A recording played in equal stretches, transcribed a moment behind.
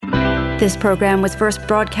This program was first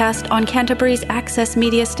broadcast on Canterbury's access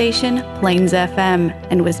media station, Plains FM,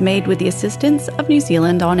 and was made with the assistance of New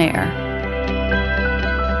Zealand On Air.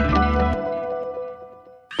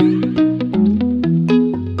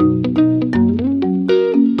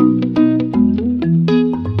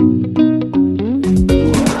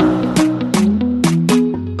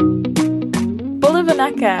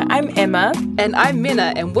 I'm Emma. And I'm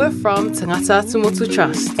Minna, and we're from Tangata Tumotu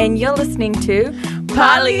Trust. And you're listening to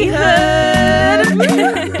Polyhood!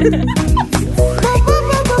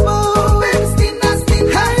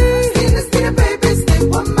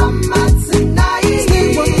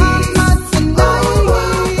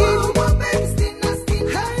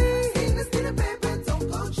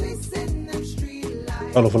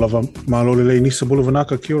 Aloha lava, malolele nisa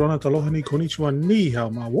bulavanaka, kia ora ana, taloha ni, konnichiwa, ni hao,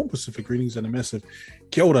 ma, warm Pacific greetings and a massive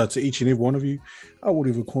kia ora to each and every one of you.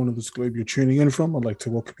 Whatever corner of this globe you're tuning in from, I'd like to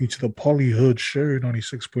welcome you to the Polyhood show,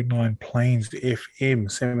 96.9 Plains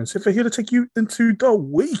FM. Sam and Sifa here to take you into the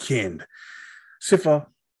weekend. Sifa,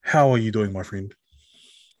 how are you doing, my friend?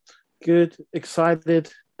 Good,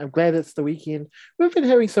 excited. I'm glad it's the weekend. We've been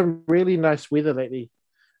having some really nice weather lately.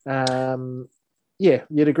 Yeah,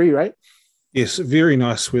 you'd agree, right? Yes, very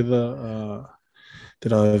nice weather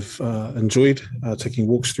that I've enjoyed, taking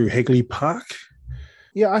walks through Hagley Park.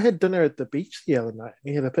 Yeah, I had dinner at the beach the other night.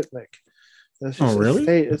 We had a picnic.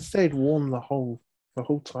 Really? It stayed warm the whole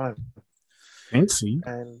time. Fancy.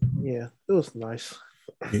 And yeah, it was nice.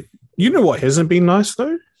 Yeah. You know what hasn't been nice,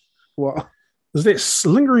 though? What? Is that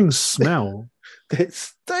lingering smell. That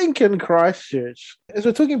stinking Christchurch. As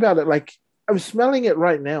we're talking about it, like, I'm smelling it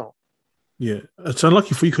right now. Yeah, it's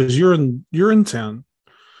unlucky for you because you're in town.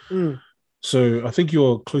 Mm. So I think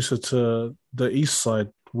you're closer to the east side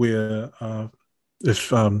where if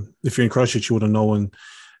you're in Christchurch, you would have known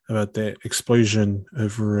about that explosion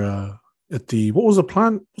over at the, what was the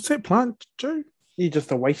plant? What's that plant, Joe? Yeah, just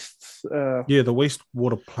the waste. Yeah, the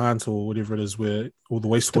wastewater plant or whatever it is where all the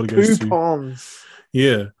wastewater the goes poo to. ponds.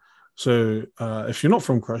 Yeah. So if you're not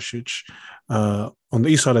from Christchurch, on the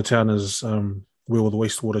east side of town is where all the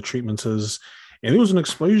wastewater treatment is. And there was an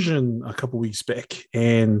explosion a couple of weeks back.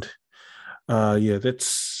 And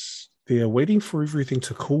they're waiting for everything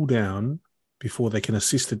to cool down before they can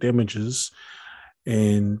assess the damages.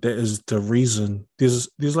 And that is the reason. There's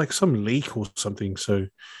like some leak or something. So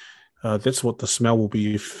that's what the smell will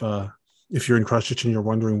be if you're in Christchurch and you're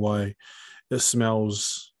wondering why it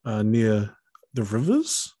smells near the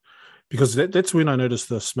rivers. Because that's when I notice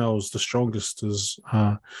the smells the strongest is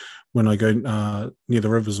when I go near the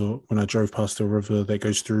rivers or when I drove past the river that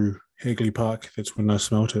goes through Hagley Park. That's when I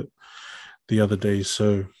smelt it the other day.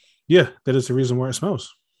 So, yeah, that is the reason why it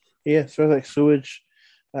smells. Yeah, it smells like sewage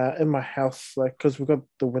in my house, like because we've got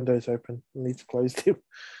the windows open. I need to close them.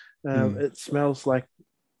 It smells like,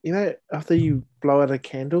 you know, after you blow out a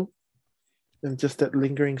candle and just that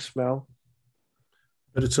lingering smell.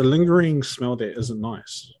 But it's a lingering smell that isn't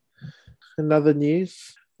nice. In other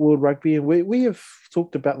news, World Rugby, and we have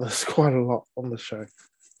talked about this quite a lot on the show,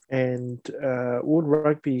 and World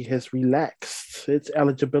Rugby has relaxed its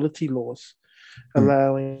eligibility laws,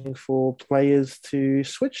 allowing for players to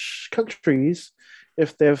switch countries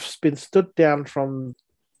if they've been stood down from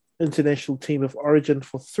international team of origin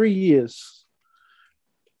for 3 years,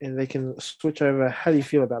 and they can switch over. How do you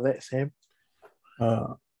feel about that, Sam?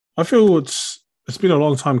 I feel it's been a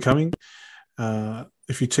long time coming.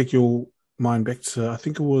 If you take your mind back to, I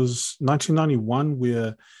think it was 1991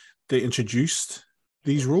 where they introduced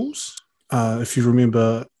these rules. If you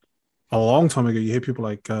remember, a long time ago, you had people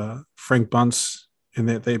like Frank Bunce, and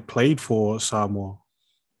that they played for Samoa,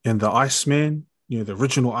 and the Iceman, the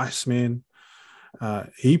original Iceman,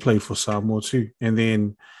 he played for Samoa too. And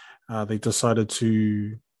then they decided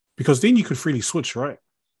to, because then you could freely switch, right?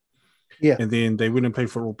 Yeah. And then they went and played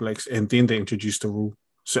for All Blacks, and then they introduced the rule.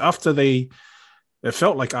 So it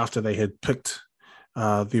felt like after they had picked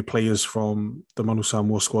their players from the Manu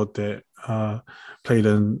Samoa squad that played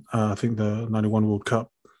in, I think, the 91 World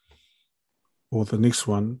Cup or the next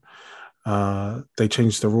one, they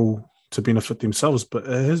changed the rule to benefit themselves. But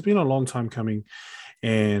it has been a long time coming.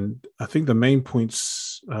 And I think the main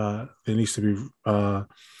points that needs to be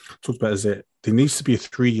talked about is that there needs to be a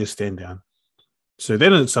 3-year stand down. So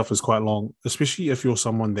that in itself is quite long, especially if you're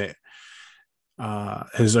someone that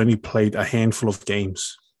has only played a handful of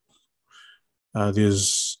games.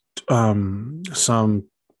 There's some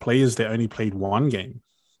players that only played one game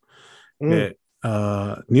that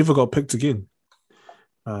never got picked again.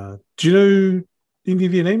 Do you know any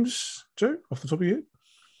of their names, Joe, off the top of your head?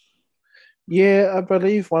 Yeah, I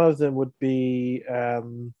believe one of them would be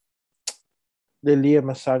Lelia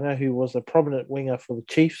Masanga, who was a prominent winger for the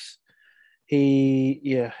Chiefs.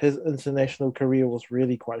 his international career was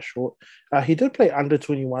really quite short. He did play under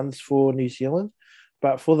 21s for New Zealand,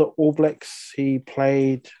 but for the All Blacks, he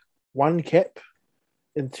played one cap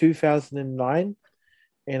in 2009,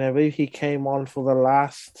 and I believe he came on for the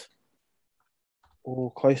last,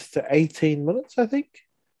 close to 18 minutes, I think.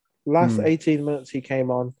 Last 18 minutes he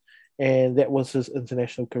came on, and that was his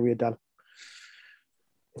international career done.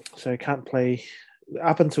 So he can't play,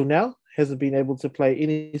 up until now, hasn't been able to play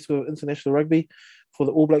any sort of international rugby for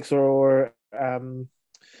the All Blacks or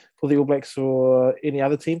any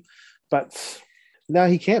other team. But now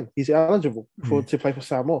he can. He's eligible to play for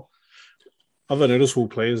Samoa. Other noticeable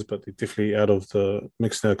players, but they're definitely out of the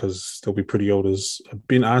mix now because they'll be pretty old. As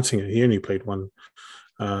Ben Artinger, he only played one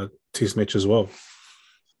test match as well.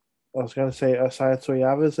 I was going to say Asaya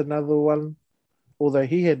Toyava is another one, although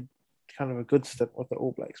he had kind of a good stint with the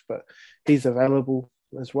All Blacks, but he's available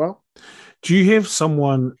as well. Do you have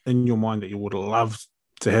someone in your mind that you would love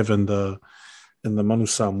to have in the Manu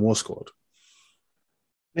Samoa squad?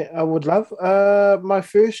 Yeah, I would love. My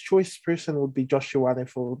first choice person would be Josh Ioane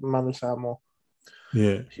for Manu Samoa.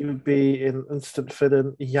 Yeah, he would be an instant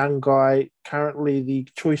fit-in, young guy. Currently, the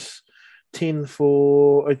choice 10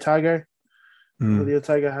 for Otago. For the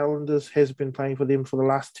Otago Highlanders, has been playing for them for the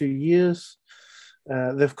last 2 years.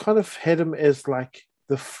 They've kind of had him as like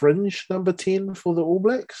the fringe number 10 for the All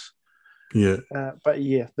Blacks. Yeah. But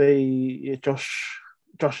yeah, Josh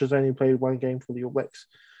has only played one game for the All Blacks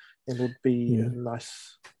and would be a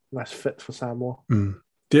nice fit for Samoa.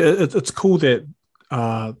 Yeah, it's cool that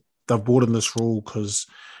they've brought in this rule because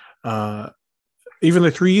even though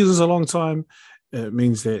 3 years is a long time, it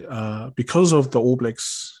means that because of the All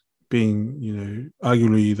Blacks being,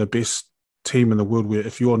 arguably the best team in the world, where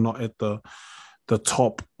if you're not at the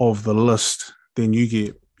top of the list, then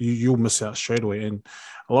you'll miss out straight away. And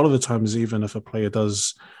a lot of the times, even if a player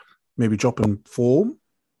does maybe drop in form,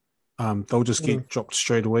 they'll just get dropped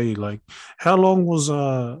straight away. Like, how long was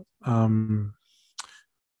Waisake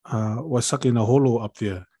Naholo up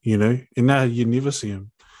there? And now you never see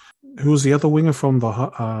him. Who was the other winger from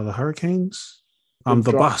the Hurricanes?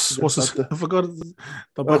 The bus. What's his? I forgot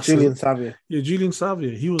the bus. Julian Savia. Yeah, Julian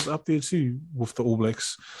Savia. He was up there too with the All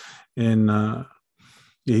Blacks, and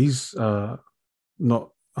he's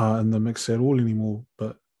not in the mix at all anymore.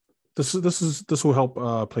 But this will help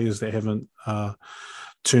players that haven't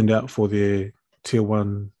turned out for their Tier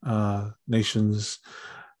 1 nations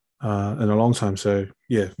in a long time. So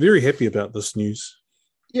yeah, very happy about this news.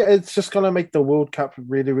 Yeah, it's just going to make the World Cup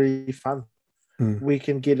really, really fun. We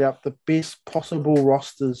can get out the best possible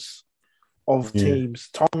rosters of teams.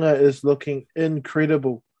 Tonga is looking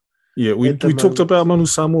incredible. Yeah, we talked about Manu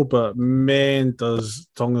Samoa, but man, does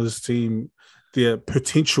Tonga's team, their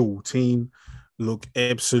potential team, look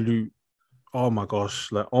absolute. Oh my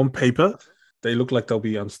gosh! Like on paper, they look like they'll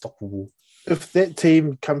be unstoppable. If that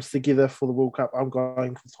team comes together for the World Cup, I'm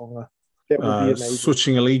going for Tonga. That would be amazing.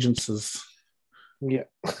 Switching allegiances. Yeah.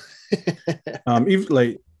 Even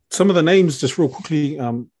like some of the names, just real quickly.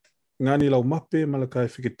 Ngani Laumape, Malakai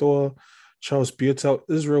Feketoa, Charles Biertel,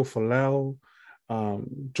 Israel Folau,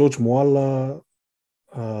 George Moala,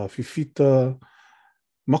 Fifita,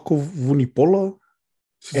 Mako Vunipola,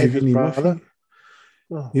 Vini Murphy.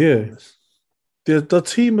 Oh, yeah. The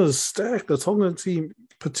team is stacked. The Tongan team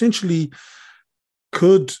potentially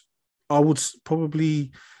could, I would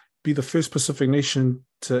probably be the first Pacific nation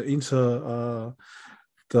to enter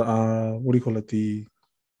the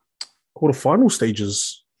quarterfinal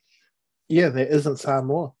stages. Yeah, there isn't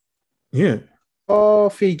Samoa. Yeah. Oh,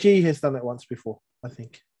 Fiji has done it once before, I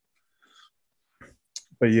think.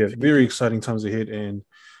 But yeah, very exciting times ahead, and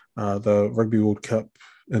the Rugby World Cup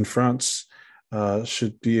in France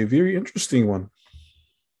should be a very interesting one.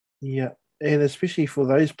 Yeah, and especially for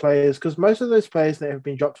those players, because most of those players that have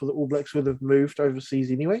been dropped for the All Blacks would have moved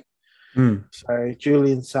overseas anyway. So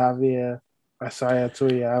Julian Savia, Asaya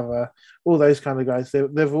Tuiava, all those kind of guys,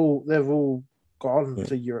 they've all gone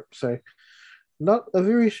to Europe. So not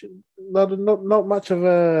much of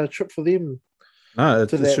a trip for them. No, it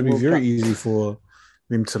should be very easy for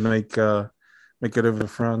them to make it over to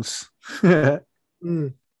France. Yeah.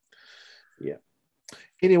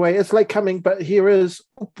 Anyway, it's late coming, but here is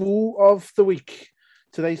Upu of the week.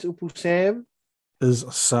 Today's Upu, Sam, is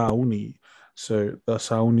Sauni. So the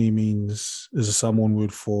Sauni is a Samoan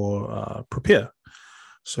word for prepare.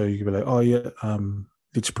 So you can be like, oh yeah,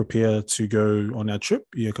 let's prepare to go on our trip.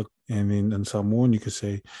 Yeah, and then in Samoan you could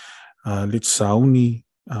say, let's Sauni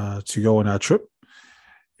to go on our trip.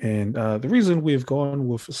 And the reason we've gone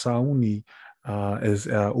with Sauni as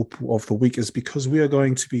our Upu of the week is because we are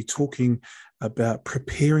going to be talking about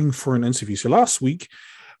preparing for an interview. So last week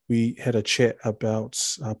we had a chat about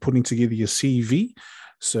putting together your CV.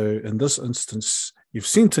 So in this instance, you've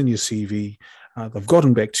sent in your CV. They've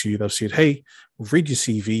gotten back to you. They've said, hey, we've read your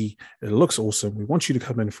CV. It looks awesome. We want you to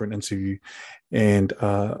come in for an interview. And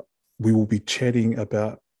we will be chatting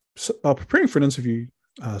about preparing for an interview.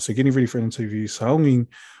 So getting ready for an interview, saonging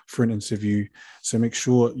for an interview. So make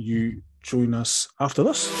sure you join us after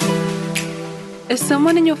this. Is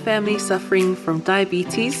someone in your family suffering from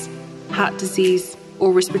diabetes, heart disease,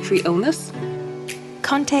 or respiratory illness?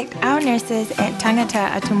 Contact our nurses at Tangata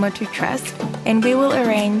Atumotu Trust and we will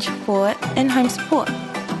arrange for in-home support.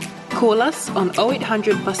 Call us on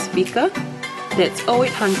 0800 Pasifika, that's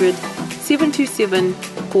 0800 727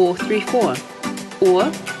 434,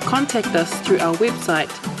 or contact us through our website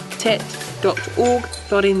tat.org.nz,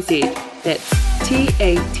 that's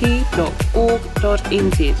tat.org.nz.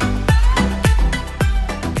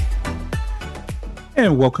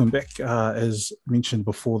 And welcome back. As mentioned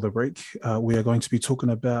before the break, we are going to be talking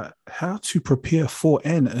about how to prepare for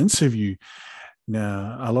an interview.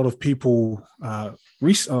 Now, a lot of people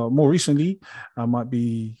more recently might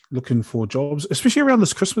be looking for jobs, especially around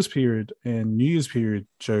this Christmas period and New Year's period,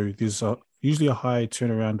 Joe. There's usually a high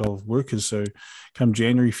turnaround of workers. So come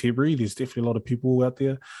January, February, there's definitely a lot of people out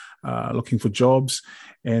there looking for jobs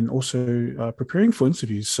and also preparing for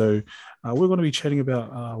interviews. So we're going to be chatting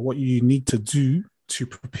about what you need to do to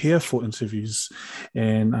prepare for interviews.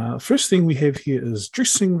 And first thing we have here is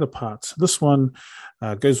dressing the part. This one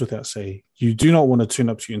goes without saying. You do not want to turn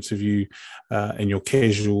up to your interview in your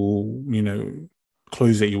casual,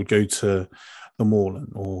 clothes that you would go to the mall in,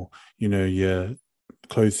 or, your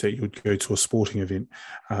clothes that you would go to a sporting event.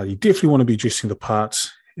 You definitely want to be dressing the part.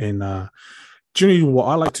 And generally what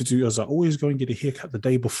I like to do is I always go and get a haircut the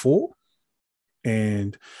day before.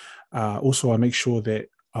 And also I make sure that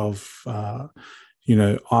I've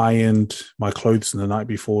ironed my clothes the night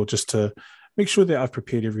before, just to make sure that I've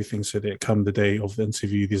prepared everything so that come the day of the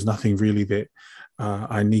interview, there's nothing really that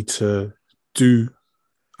I need to do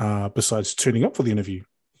besides turning up for the interview.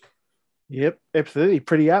 Yep, absolutely.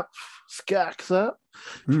 Pretty up, scarks up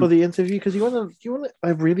for the interview, because you want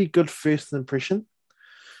a really good first impression.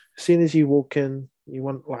 As soon as you walk in, you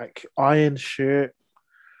want like iron shirt,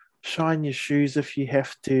 shine your shoes if you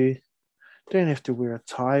have to. Don't have to wear a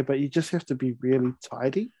tie, but you just have to be really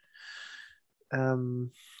tidy.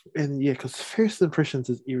 And yeah, because first impressions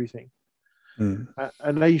is everything.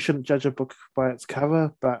 I know you shouldn't judge a book by its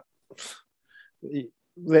cover, but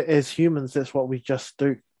as humans, that's what we just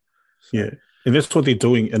do. So. Yeah, and that's what they're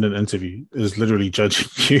doing in an interview, is literally judging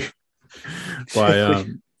you by.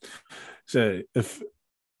 So if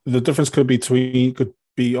the difference could be,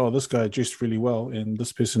 this guy dressed really well and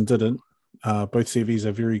this person didn't. Both CVs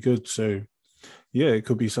are very good, so. Yeah, it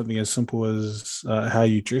could be something as simple as how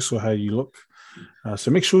you dress or how you look.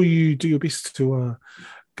 So make sure you do your best to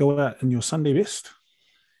go out in your Sunday best.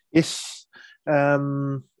 Yes.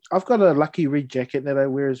 I've got a lucky red jacket that I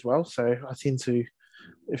wear as well. So I tend to,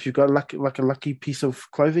 if you've got a lucky piece of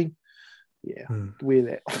clothing, wear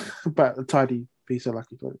that. But a tidy piece of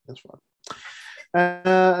lucky clothing, that's fine.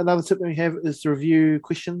 Another tip that we have is to review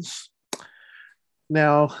questions.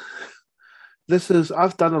 Now,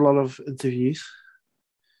 I've done a lot of interviews,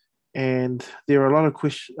 and there are a lot of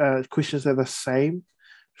questions that are the same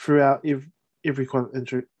throughout every kind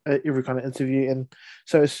of interview, and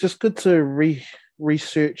so it's just good to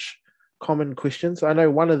research common questions. I know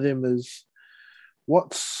one of them is,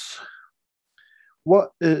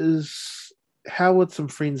 how would some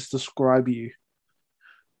friends describe you,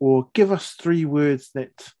 or give us 3 words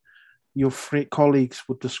that your colleagues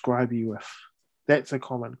would describe you with. That's a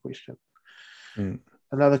common question.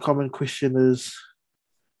 Another common question is,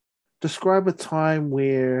 describe a time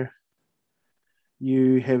where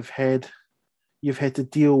you've had to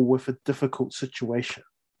deal with a difficult situation.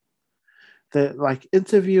 That, like,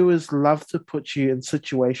 interviewers love to put you in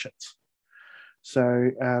situations,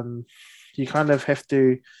 so you kind of have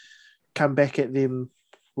to come back at them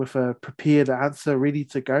with a prepared answer ready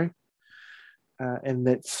to go,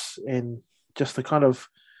 and just the kind of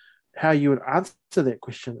how you would answer that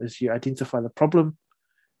question is you identify the problem,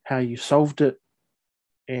 how you solved it,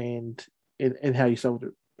 and how you solved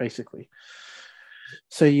it, basically.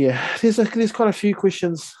 So yeah, there's quite a few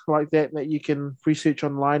questions like that you can research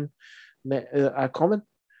online that are common,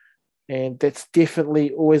 and that's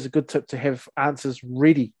definitely always a good tip, to have answers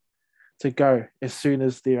ready to go as soon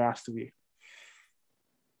as they're asked of you.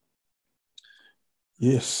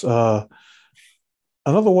 Yes.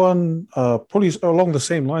 Another one, probably along the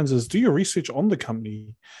same lines, is do your research on the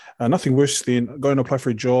company. Nothing worse than going to apply for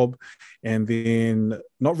a job and then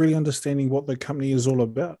not really understanding what the company is all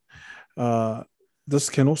about. this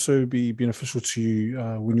can also be beneficial to you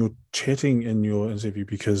when you're chatting in your interview,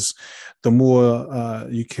 because the more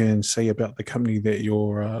you can say about the company that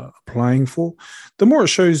you're applying for, the more it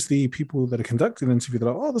shows the people that are conducting the interview that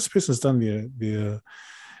are, oh, this person's done their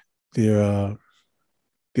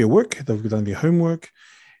work, they've done their homework,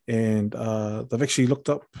 and they've actually looked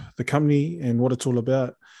up the company and what it's all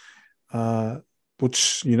about,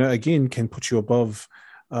 which, again, can put you above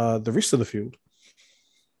the rest of the field.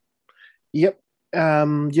 Yep.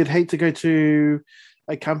 You'd hate to go to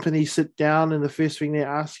a company, sit down, and the first thing they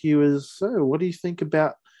ask you is, so what do you think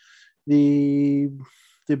about the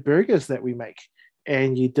burgers that we make?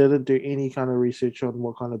 And you didn't do any kind of research on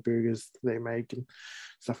what kind of burgers they make and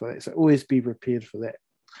stuff like that. So always be prepared for that.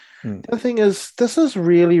 The other thing is, this is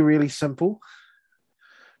really, really simple,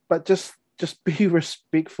 but just be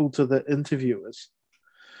respectful to the interviewers.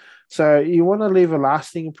 So you want to leave a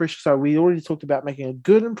lasting impression. So we already talked about making a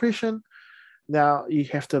good impression. Now you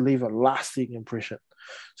have to leave a lasting impression.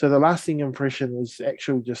 So the lasting impression is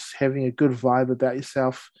actually just having a good vibe about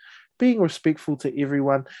yourself, being respectful to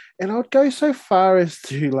everyone. And I would go so far as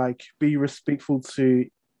to be respectful to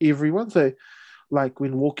everyone. So like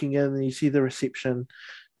when walking in and you see the reception,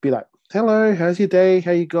 be like, hello, how's your day?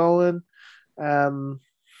 How you going?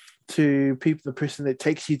 To people, the person that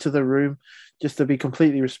takes you to the room, just to be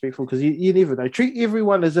completely respectful, because you never know. Treat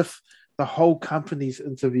everyone as if the whole company's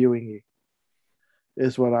interviewing you,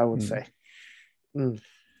 is what I would say.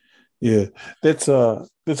 Yeah, that's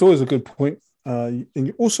always a good point.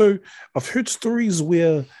 And also, I've heard stories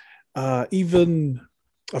where there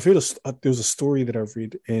was a story that I've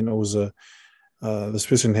read, and it was this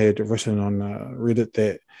person had written on Reddit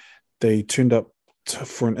that they turned up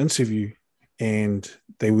for an interview, and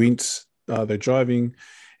they went, they're driving,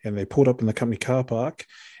 and they pulled up in the company car park,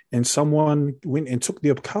 and someone went and took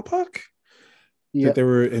their car park. Yeah,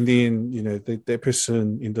 and then that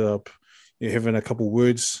person ended up having a couple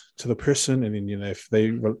words to the person, and then if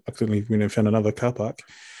they reluctantly went and found another car park,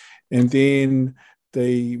 and then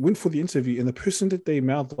they went for the interview, and the person that they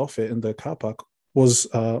mouthed off at in the car park was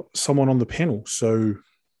someone on the panel. So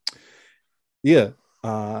yeah,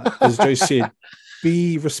 as Joe said,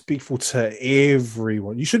 be respectful to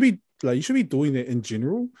everyone. You should be doing that in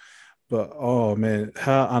general, but oh man,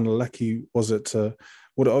 how unlucky would it have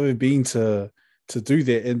been to do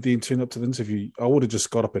that and then turn up to the interview? I would have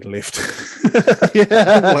just got up and left.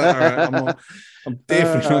 Yeah. All right, I'm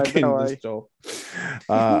definitely not getting this job.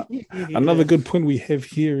 Another good point we have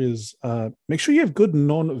here is make sure you have good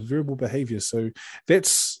non-verbal behavior. So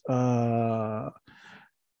that's eye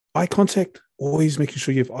contact. Always making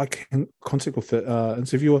sure you have eye contact with the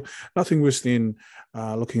interviewer. Nothing worse than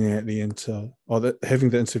looking at having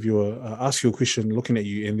the interviewer ask you a question, looking at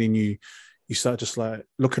you, and then you start just like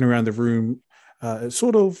looking around the room. It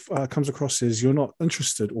sort of comes across as you're not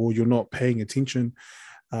interested or you're not paying attention.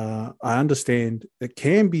 I understand it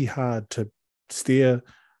can be hard to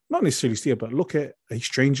not necessarily stare, but look at a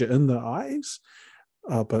stranger in the eyes.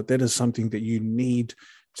 But that is something that you need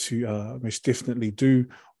to most definitely do.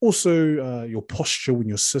 Also, your posture when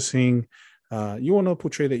you're sitting. You want to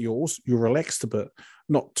portray that you're relaxed, but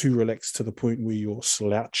not too relaxed to the point where you're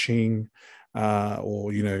slouching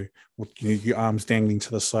or with your arms dangling to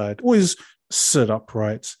the side. Always sit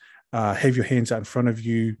upright. Have your hands out in front of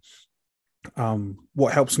you.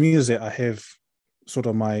 What helps me is that I have sort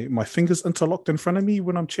of my fingers interlocked in front of me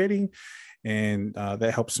when I'm chatting, and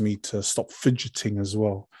that helps me to stop fidgeting as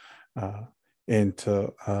well, and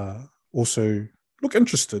to also look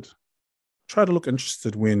interested. Try to look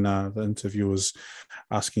interested when the interviewer's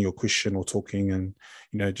asking your question or talking, and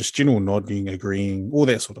just general nodding, agreeing, all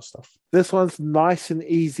that sort of stuff. This one's nice and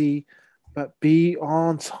easy, but be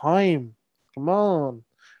on time. Come on.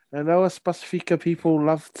 I know us Pasifika people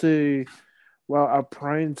are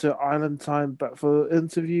prone to island time, but for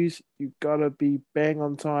interviews, you've got to be bang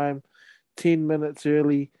on time, 10 minutes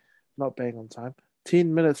early, not bang on time,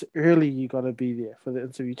 10 minutes early, you got to be there for the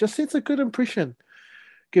interview. Just sets a good impression.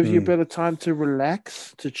 Gives you a bit of time to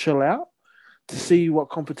relax, to chill out, to see what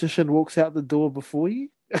competition walks out the door before you.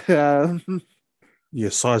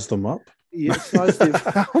 Size them up. Yeah, size them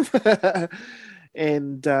up.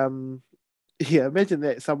 And imagine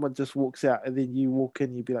that someone just walks out and then you walk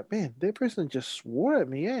in, you'd be like, man, that person just swore at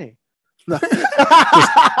me, eh? No.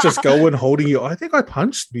 just go in holding you. I think I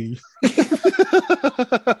punched me. Just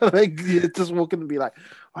walk in and be like,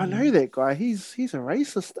 I know that guy. He's a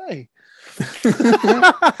racist, eh?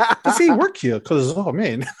 Does he work here? Because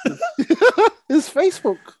man, his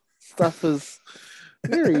Facebook stuff is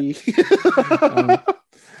very.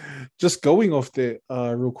 Just going off that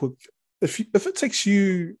real quick. If it takes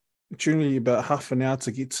you generally about half an hour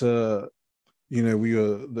to get to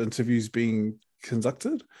the interviews being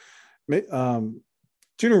conducted.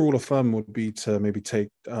 General rule of thumb would be to maybe take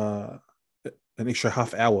an extra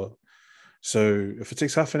half hour. So if it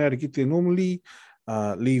takes half an hour to get there, normally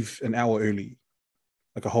leave an hour early,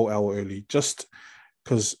 like a whole hour early, just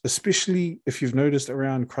because, especially if you've noticed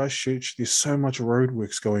around Christchurch, there's so much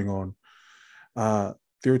roadworks going on.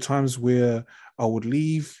 There are times where I would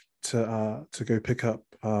leave to go pick up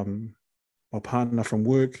my partner from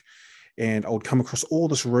work, and I would come across all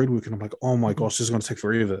this roadwork, and I'm like, oh my gosh, this is going to take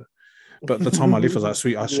forever. But the time I left, I was like,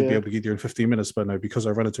 sweet, I should be able to get there in 15 minutes. But no, because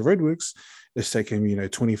I run into roadworks, it's taking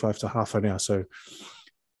 25 to half an hour. So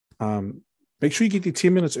make sure you get there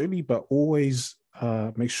 10 minutes early, but always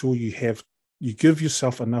make sure you give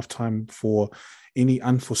yourself enough time for any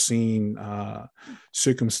unforeseen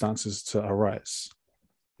circumstances to arise.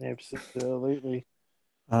 Absolutely.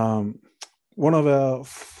 One of our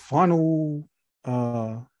final,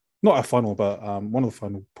 not our final, but one of the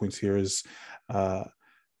final points here is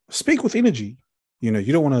speak with energy.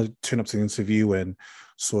 You don't want to turn up to the interview and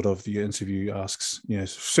sort of the interview asks,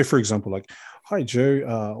 so for example, like, hi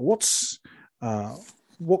Joe, what's something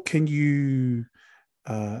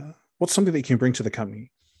that you can bring to the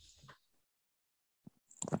company?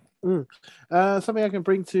 Something I can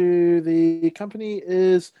bring to the company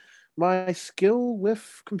is my skill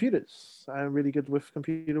with computers. I'm really good with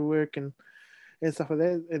computer work and stuff like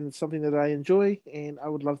that, and something that I enjoy, and I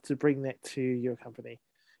would love to bring that to your company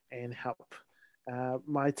and help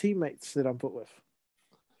my teammates that I'm put with.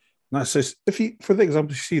 Nice. So for the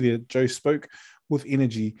example you see there, Joe spoke with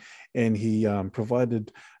energy, and he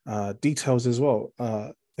provided details as well.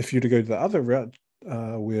 If you were to go to the other route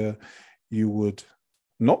where you would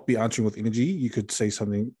not be answering with energy, you could say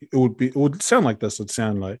something. It would sound like this. It would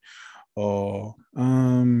sound like, I'll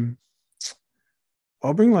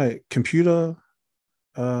bring like my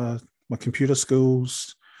computer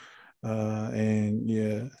skills, and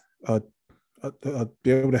yeah, I'd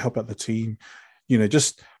be able to help out the team.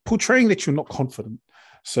 Just portraying that you're not confident.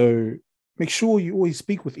 So make sure you always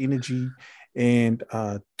speak with energy, and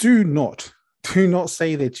do not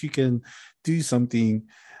say that you can do something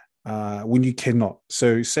when you cannot.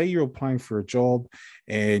 So say you're applying for a job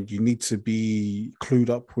and you need to be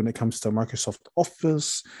clued up when it comes to Microsoft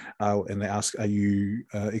Office, and they ask, are you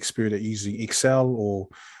experienced at using Excel or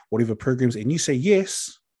whatever programs, and you say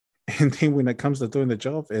yes, and then when it comes to doing the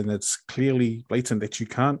job and it's clearly blatant that you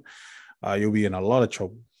can't, you'll be in a lot of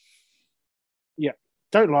trouble. Yeah,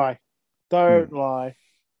 don't lie. Don't lie.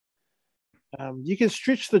 You can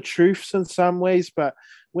stretch the truths in some ways, but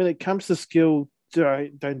when it comes to skill,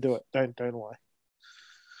 don't do it. Don't lie.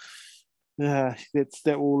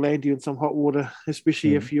 That will land you in some hot water,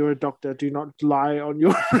 especially if you're a doctor. Do not lie on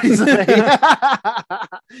your resume.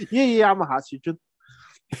 I'm a heart surgeon.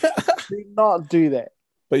 Do not do that.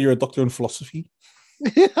 But you're a doctor in philosophy.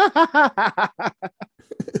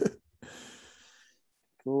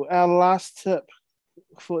 Cool. Our last tip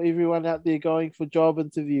for everyone out there going for job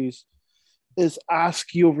interviews is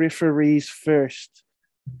ask your referees first.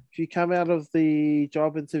 If you come out of the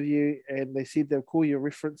job interview and they said they'll call your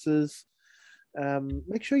references,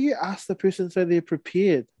 make sure you ask the person so they're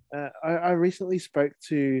prepared. I recently spoke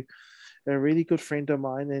to a really good friend of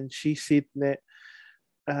mine, and she said that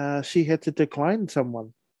she had to decline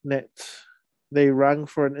someone that they rang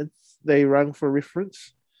for a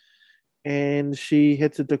reference, and she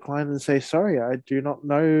had to decline and say, sorry, I do not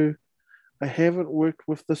know. I haven't worked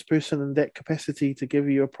with this person in that capacity to give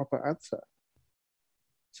you a proper answer.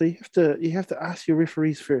 So you have to ask your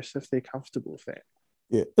referees first if they're comfortable with that.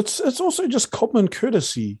 Yeah, it's also just common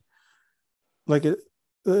courtesy. Like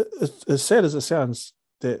as sad as it sounds,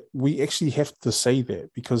 that we actually have to say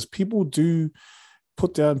that, because people do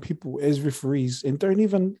put down people as referees and don't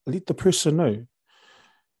even let the person know.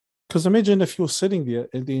 Because imagine if you're sitting there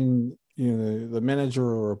and then the manager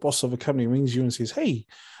or a boss of a company rings you and says, "Hey,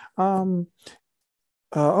 I've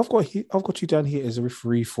got you down here as a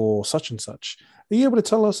referee for such and such. Are you able to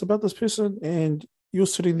tell us about this person?" And you're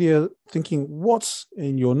sitting there thinking, "What?"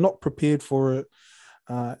 And you're not prepared for it.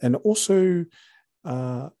 And also,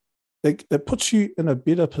 it puts you in a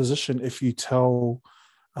better position if you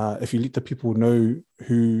let the people know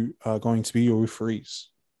who are going to be your referees.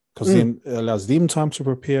 Because then it allows them time to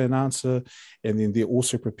prepare an answer, and then they're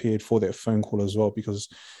also prepared for that phone call as well. Because,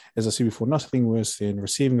 as I said before, nothing worse than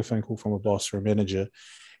receiving a phone call from a boss or a manager,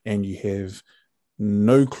 and you have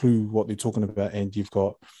no clue what they're talking about, and you've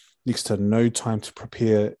got next to no time to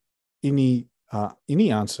prepare any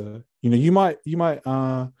answer. You might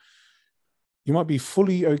be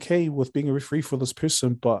fully okay with being a referee for this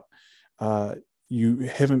person, but you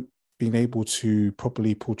haven't been able to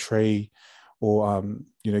properly portray or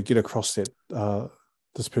get across that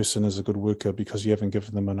this person is a good worker because you haven't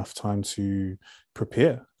given them enough time to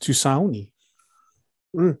prepare. To sauni.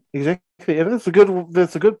 Exactly, and that's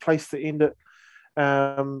a good place to end it.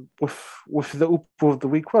 With the upu of the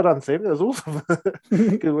week. Well done, Sam. That was awesome.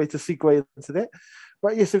 Good way to segue into that.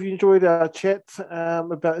 But yes, if you enjoyed our chat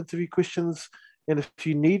about interview questions, and if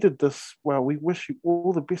you needed this, well, we wish you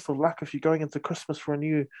all the best of luck if you're going into Christmas with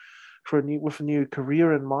a new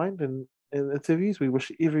career in mind and interviews. We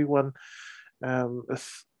wish everyone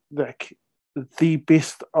the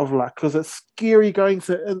best of luck, because it's scary going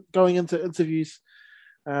into interviews.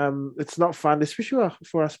 It's not fun, especially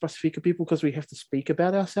for us Pasifika people, because we have to speak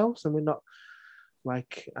about ourselves, and we're not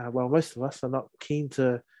like most of us are not keen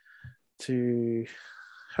to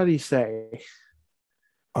how do you say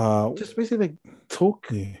just basically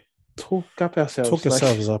talk up ourselves, talk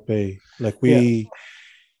ourselves up, like we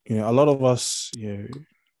a lot of us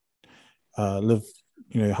live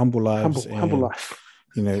humble lives, humble life.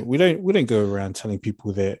 We don't go around telling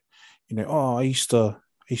people that I used to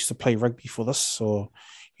play rugby for this, or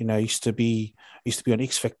I used to be on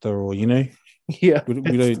X Factor, or we don't.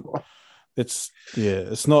 It's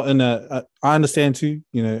not in a. I understand too.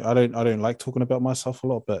 I don't like talking about myself a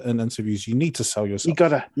lot, but in interviews you need to sell yourself.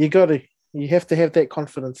 You have to have that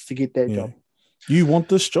confidence to get that job. You want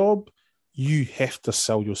this job, you have to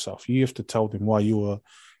sell yourself. You have to tell them why you are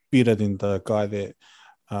better than the guy that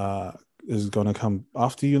is going to come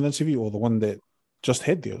after you in the interview, or the one that just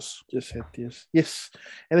had theirs. Yes.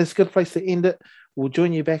 And it's a good place to end it. We'll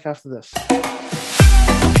join you back after this.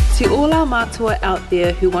 To all our mātua out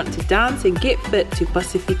there who want to dance and get fit to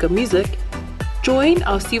Pasifika music, join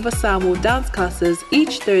our Siva Samoa dance classes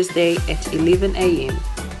each Thursday at 11 a.m.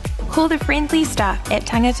 Call the friendly staff at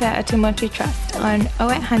Tangata Atumotu Trust on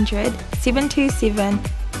 0800 727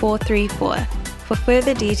 434 for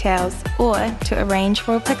further details or to arrange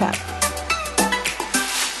for a pickup.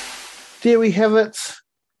 There we have it.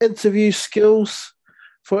 Interview skills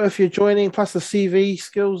for if you're joining, plus the CV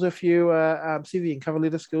skills if you CV and cover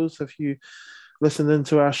letter skills if you listened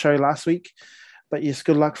into our show last week. But yes,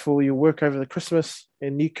 good luck for your work over the Christmas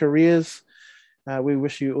and new careers. We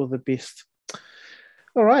wish you all the best.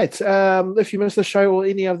 All right. If you missed the show or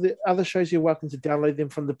any of the other shows, you're welcome to download them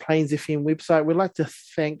from the Plains FM website. We'd like to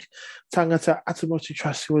thank Tangata Atumotu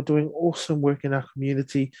Trust, who are doing awesome work in our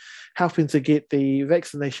community, helping to get the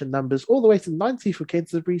vaccination numbers all the way to 90 for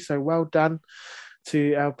Canterbury. So well done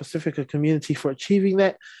to our Pasifika community for achieving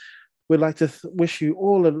that. We'd like to wish you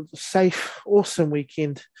all a safe, awesome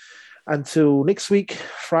weekend. Until next week,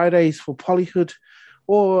 Fridays for Polyhood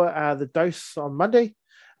or the dose on Monday.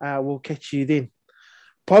 We'll catch you then.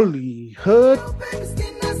 Polyhood.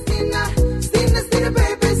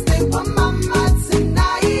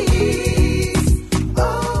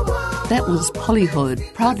 That was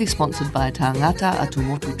Polyhood, proudly sponsored by Tangata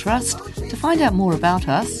Atumotu Trust. To find out more about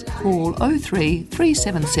us, call 03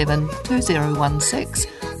 377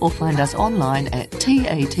 2016 or find us online at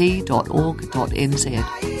tat.org.nz.